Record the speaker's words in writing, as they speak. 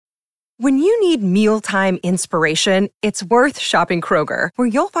When you need mealtime inspiration, it's worth shopping Kroger, where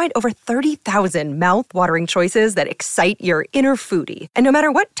you'll find over 30,000 mouth-watering choices that excite your inner foodie. And no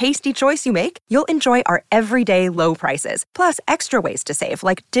matter what tasty choice you make, you'll enjoy our everyday low prices, plus extra ways to save,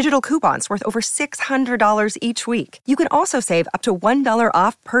 like digital coupons worth over $600 each week. You can also save up to $1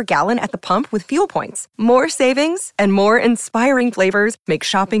 off per gallon at the pump with fuel points. More savings and more inspiring flavors make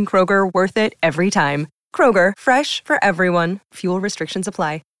shopping Kroger worth it every time. Kroger, fresh for everyone. Fuel restrictions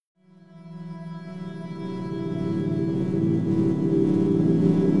apply.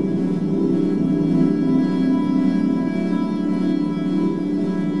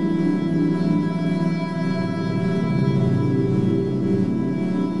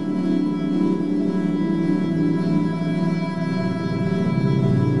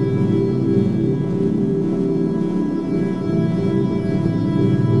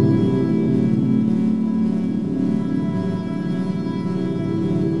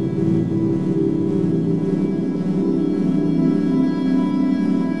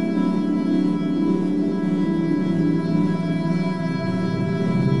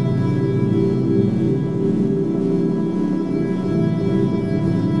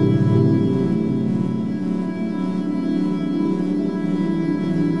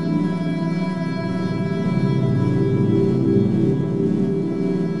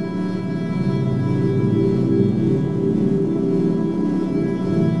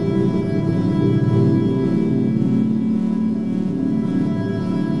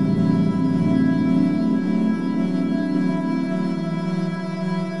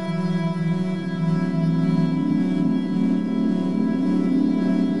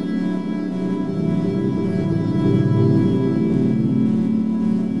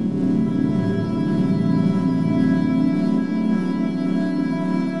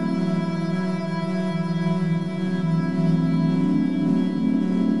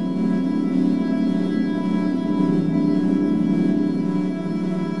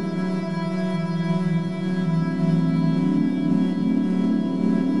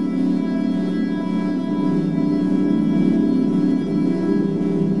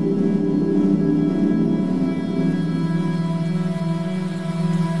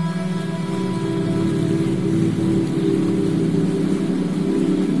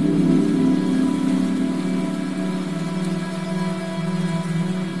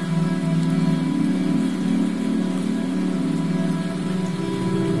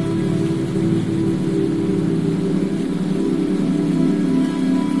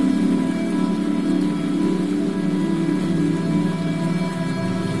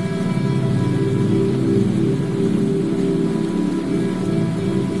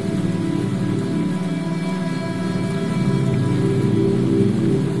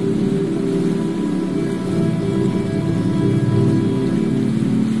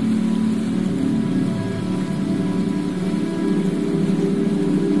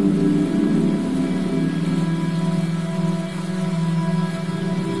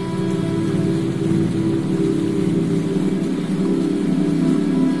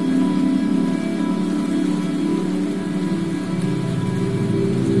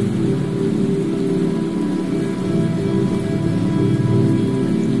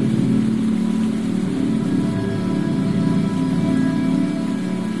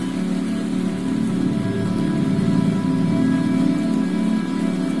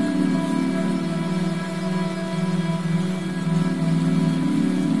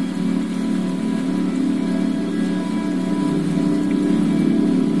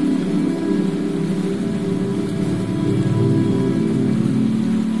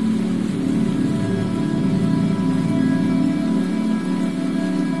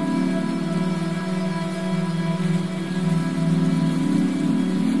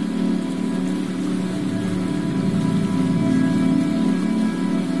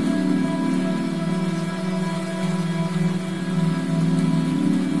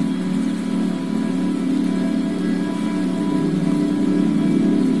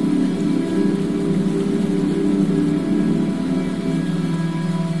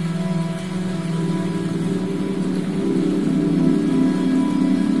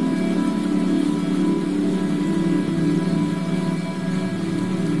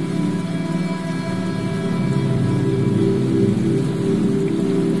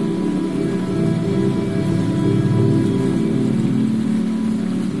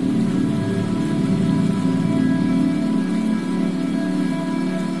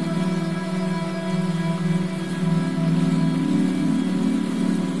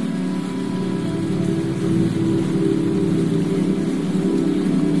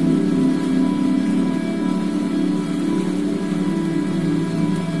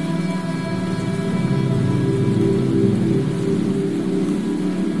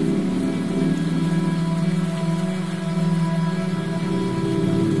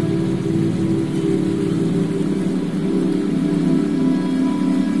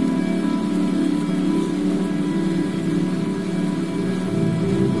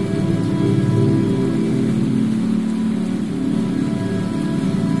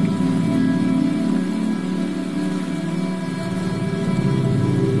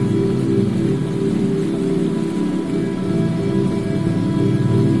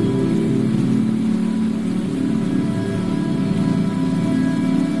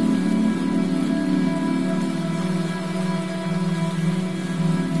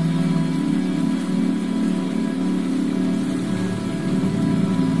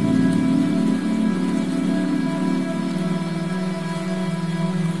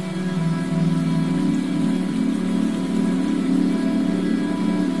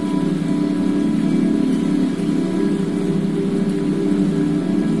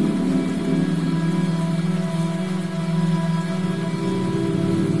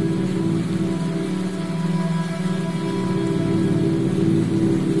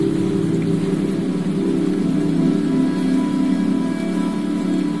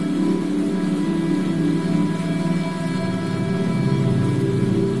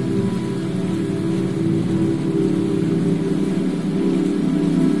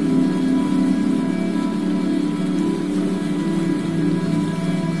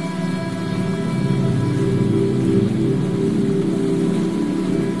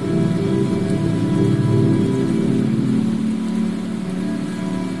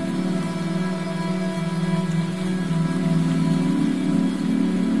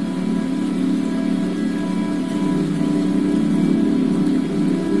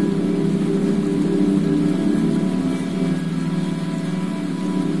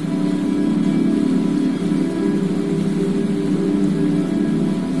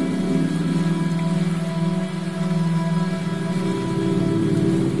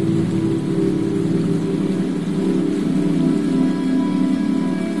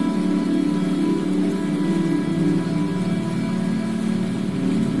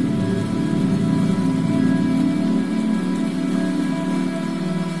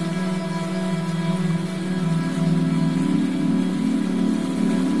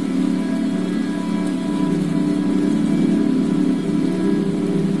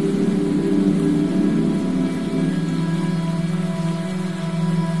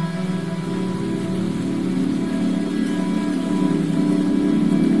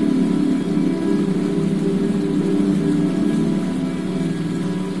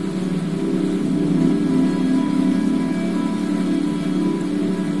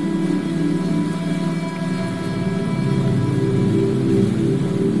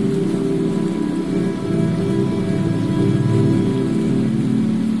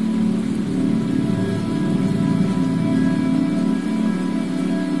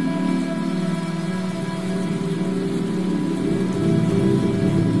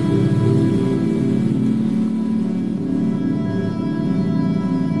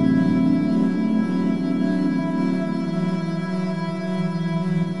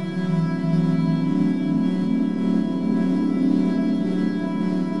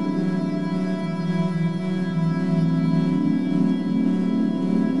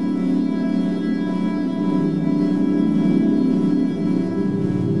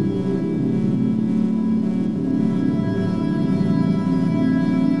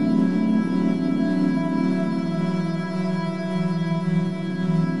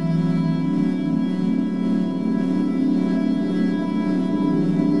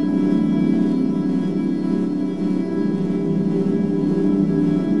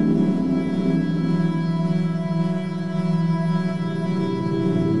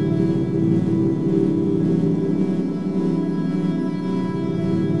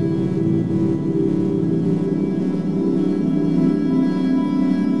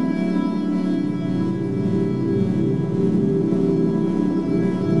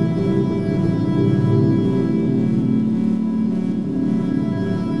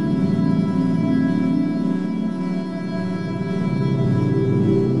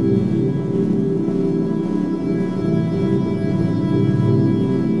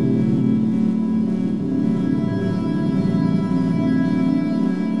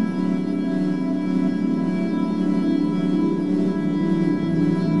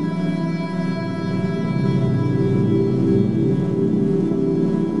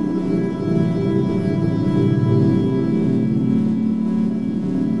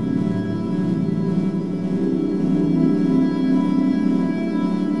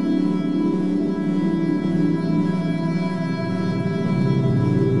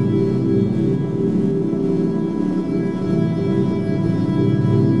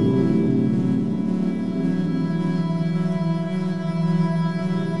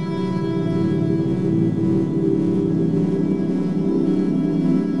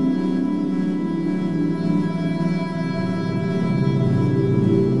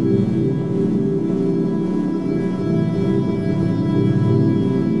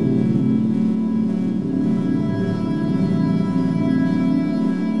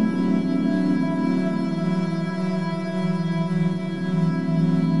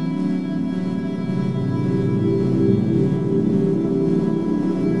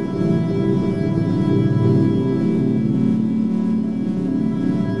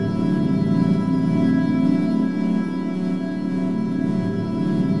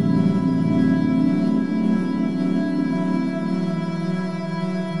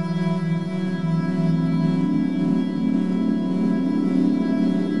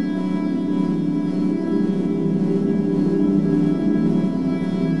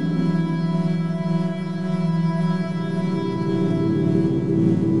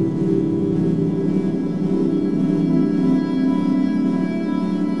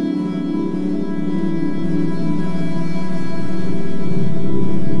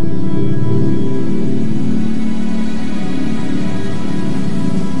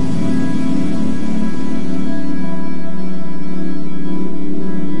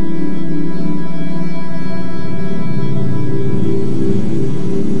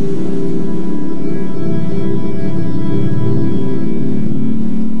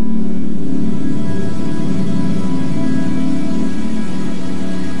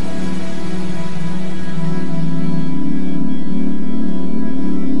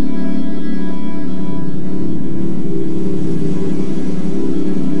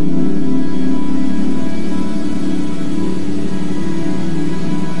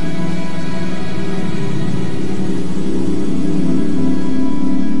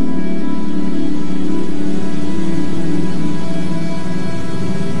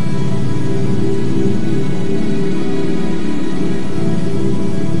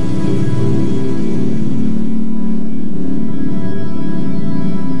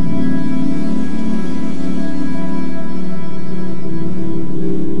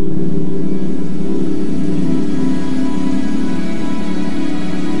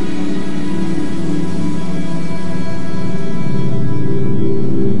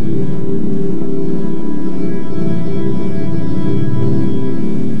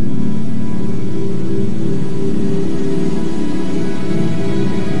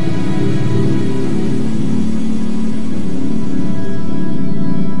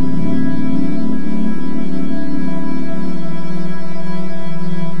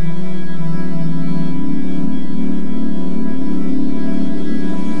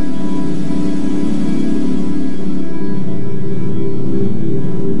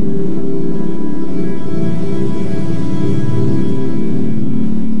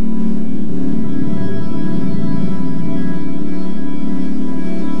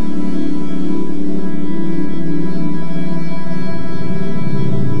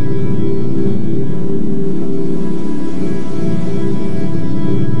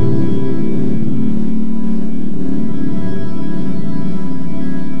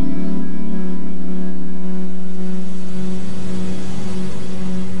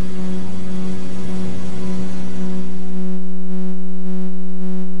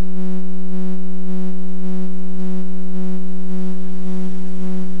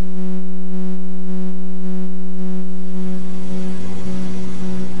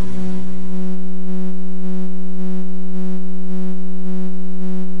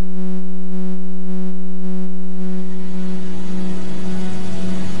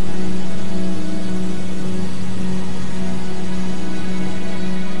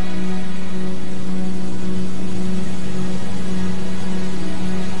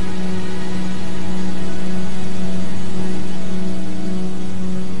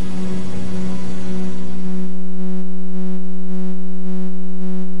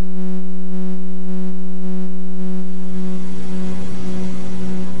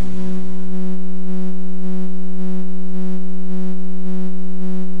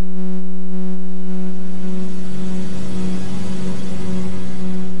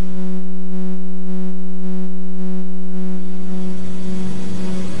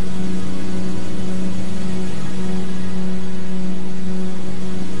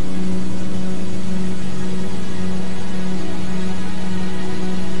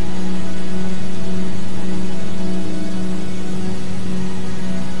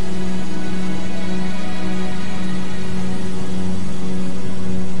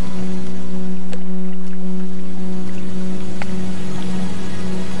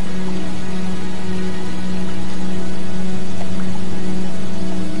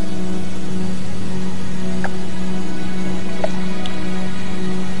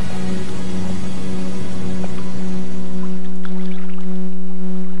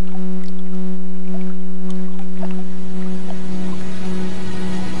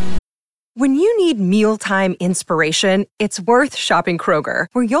 When you need mealtime inspiration, it's worth shopping Kroger,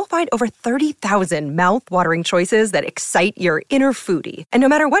 where you'll find over 30,000 mouth-watering choices that excite your inner foodie. And no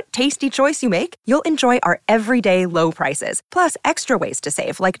matter what tasty choice you make, you'll enjoy our everyday low prices, plus extra ways to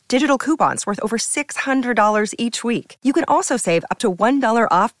save, like digital coupons worth over $600 each week. You can also save up to $1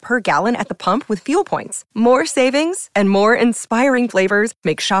 off per gallon at the pump with fuel points. More savings and more inspiring flavors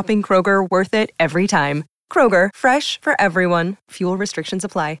make shopping Kroger worth it every time. Kroger, fresh for everyone. Fuel restrictions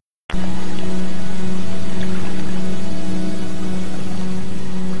apply.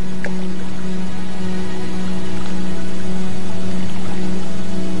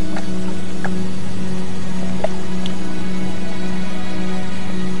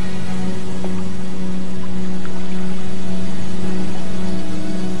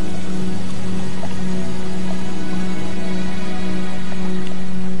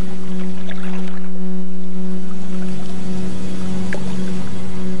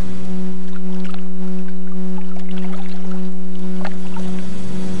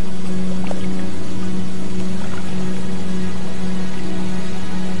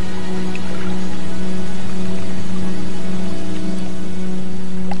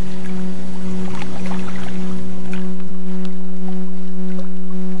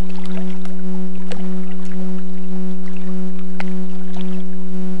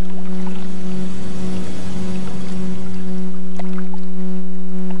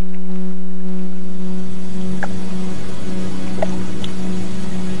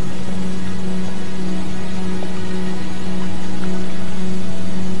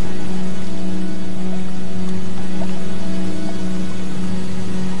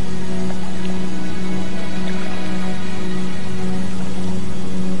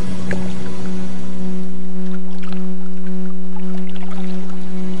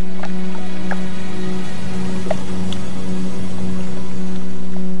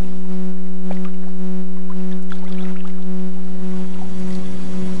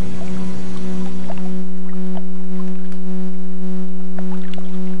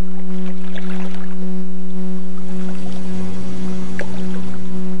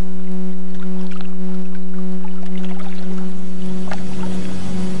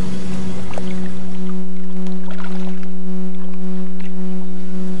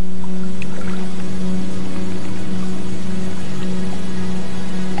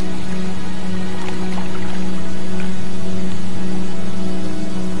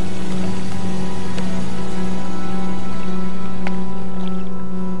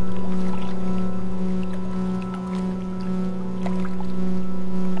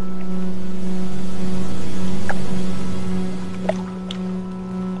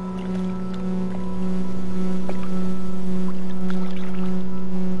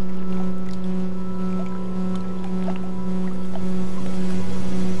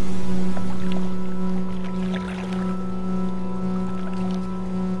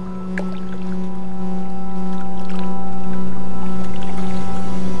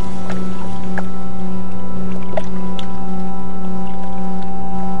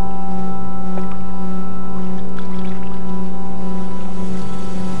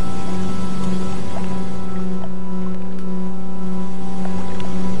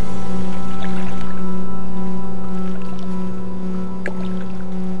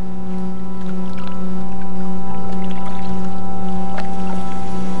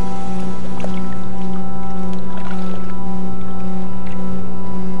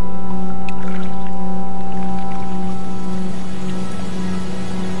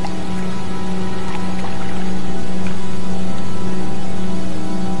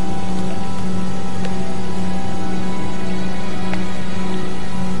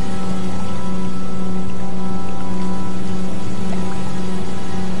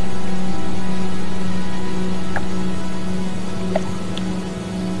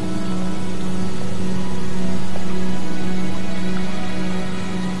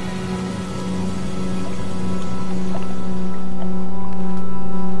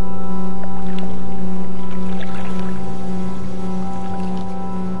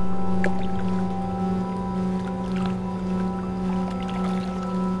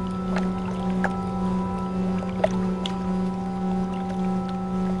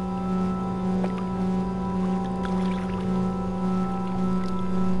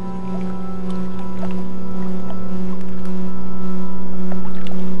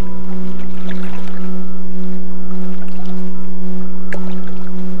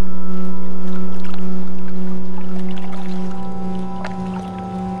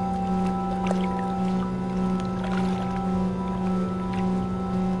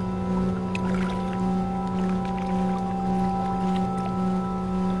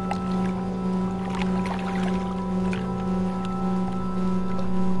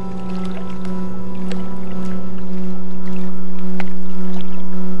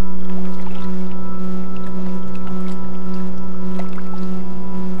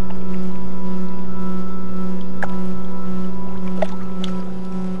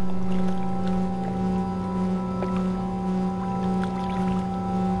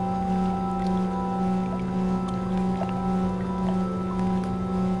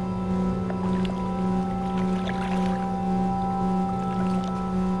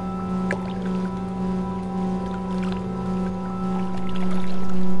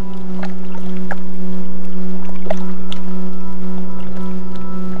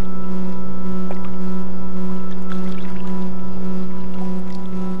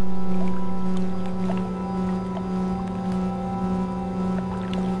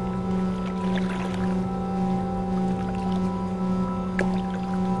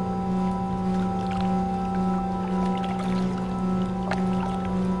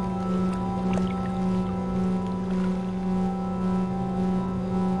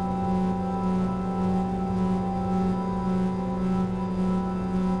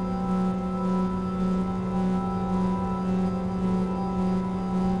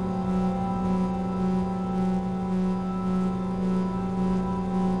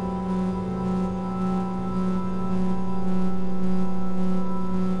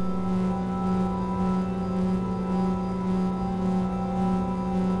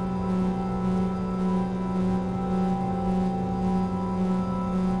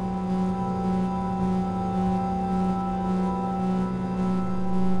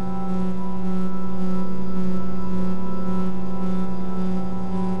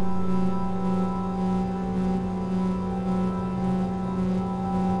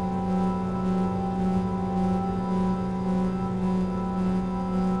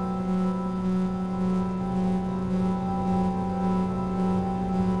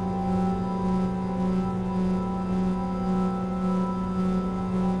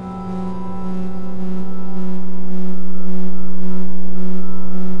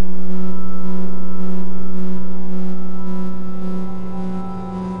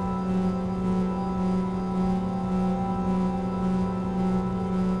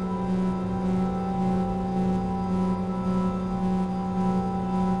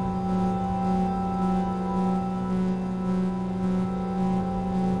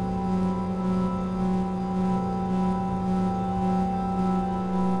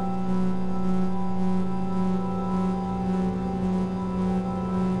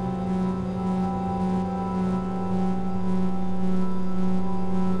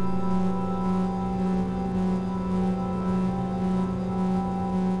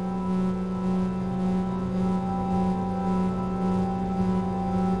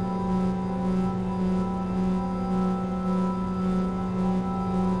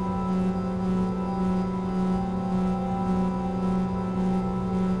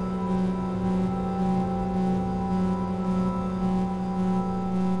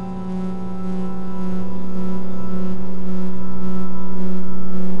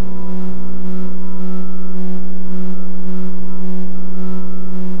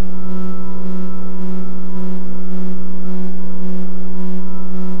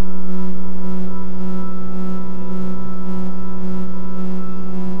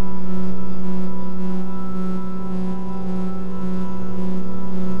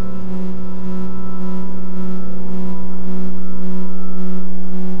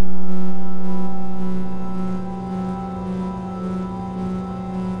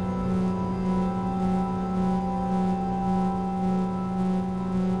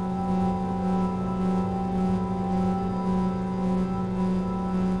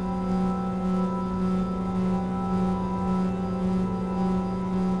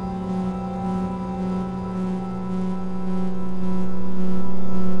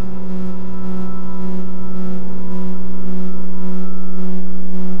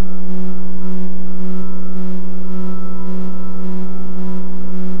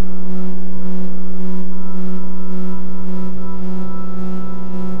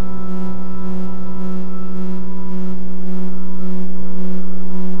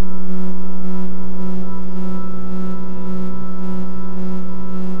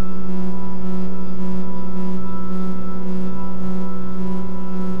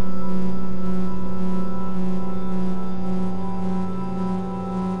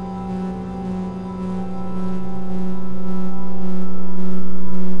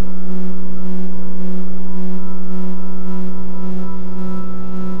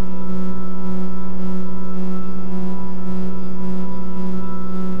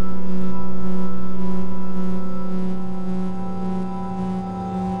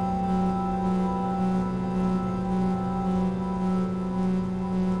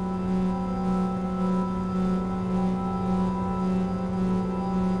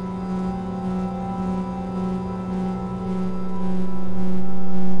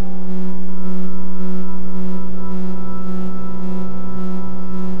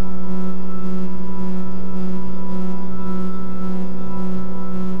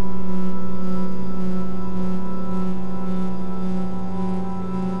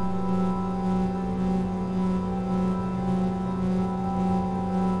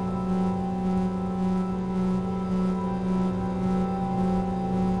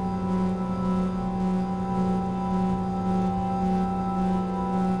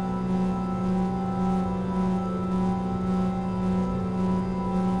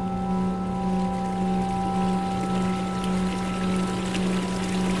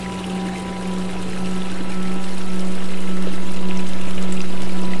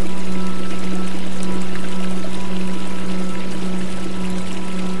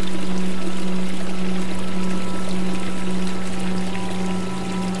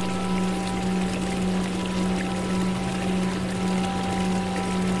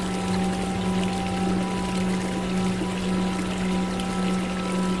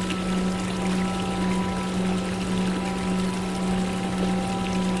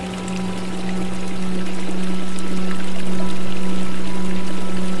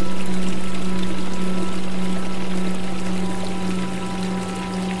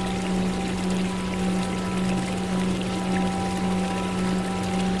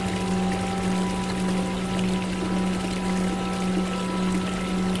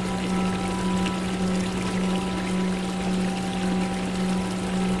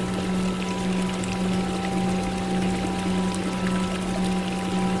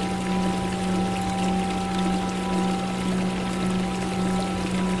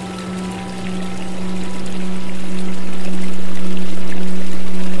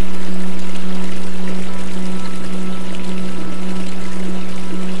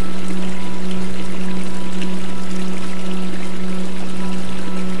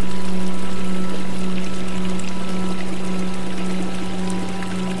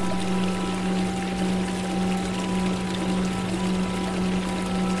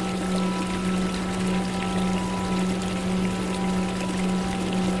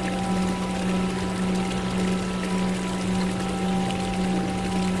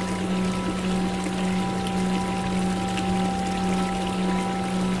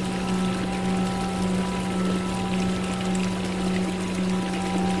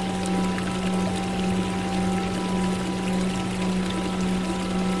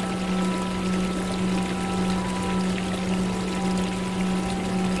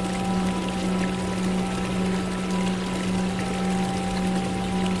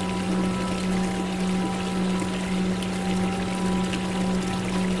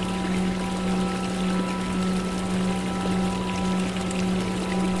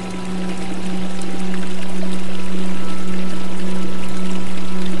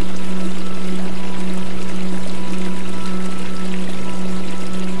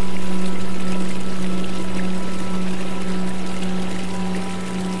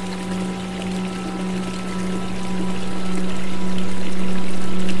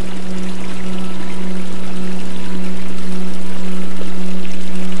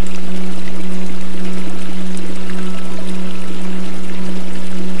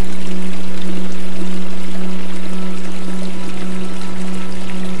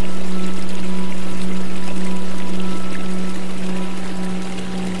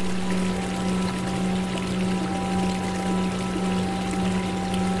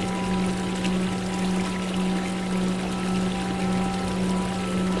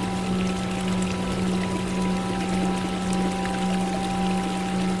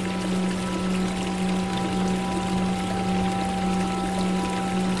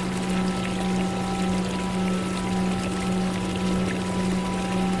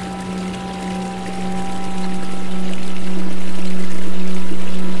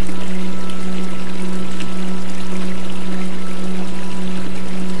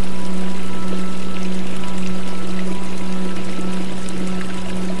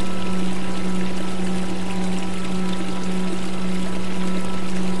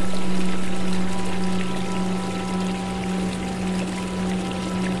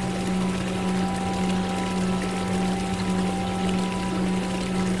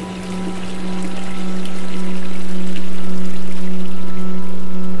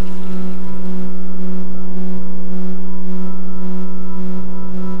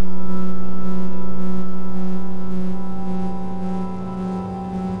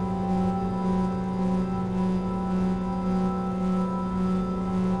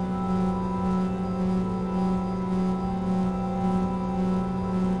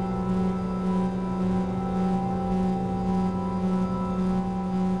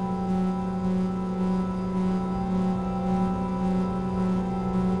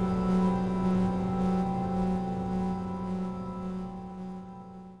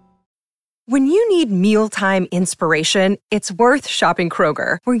 When you need mealtime inspiration, it's worth shopping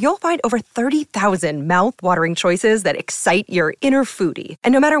Kroger, where you'll find over 30,000 mouth-watering choices that excite your inner foodie.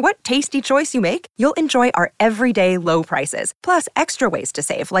 And no matter what tasty choice you make, you'll enjoy our everyday low prices, plus extra ways to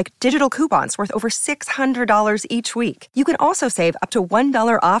save, like digital coupons worth over $600 each week. You can also save up to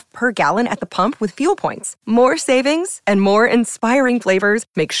 $1 off per gallon at the pump with fuel points. More savings and more inspiring flavors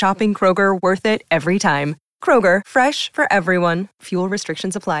make shopping Kroger worth it every time. Kroger, fresh for everyone. Fuel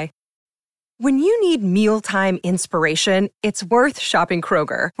restrictions apply. When you need mealtime inspiration, it's worth shopping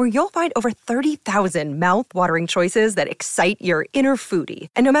Kroger, where you'll find over 30,000 mouth-watering choices that excite your inner foodie.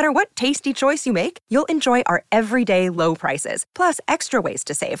 And no matter what tasty choice you make, you'll enjoy our everyday low prices, plus extra ways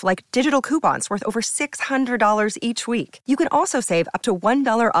to save, like digital coupons worth over $600 each week. You can also save up to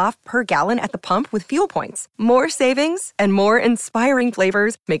 $1 off per gallon at the pump with fuel points. More savings and more inspiring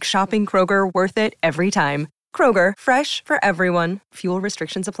flavors make shopping Kroger worth it every time. Kroger, fresh for everyone. Fuel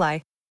restrictions apply.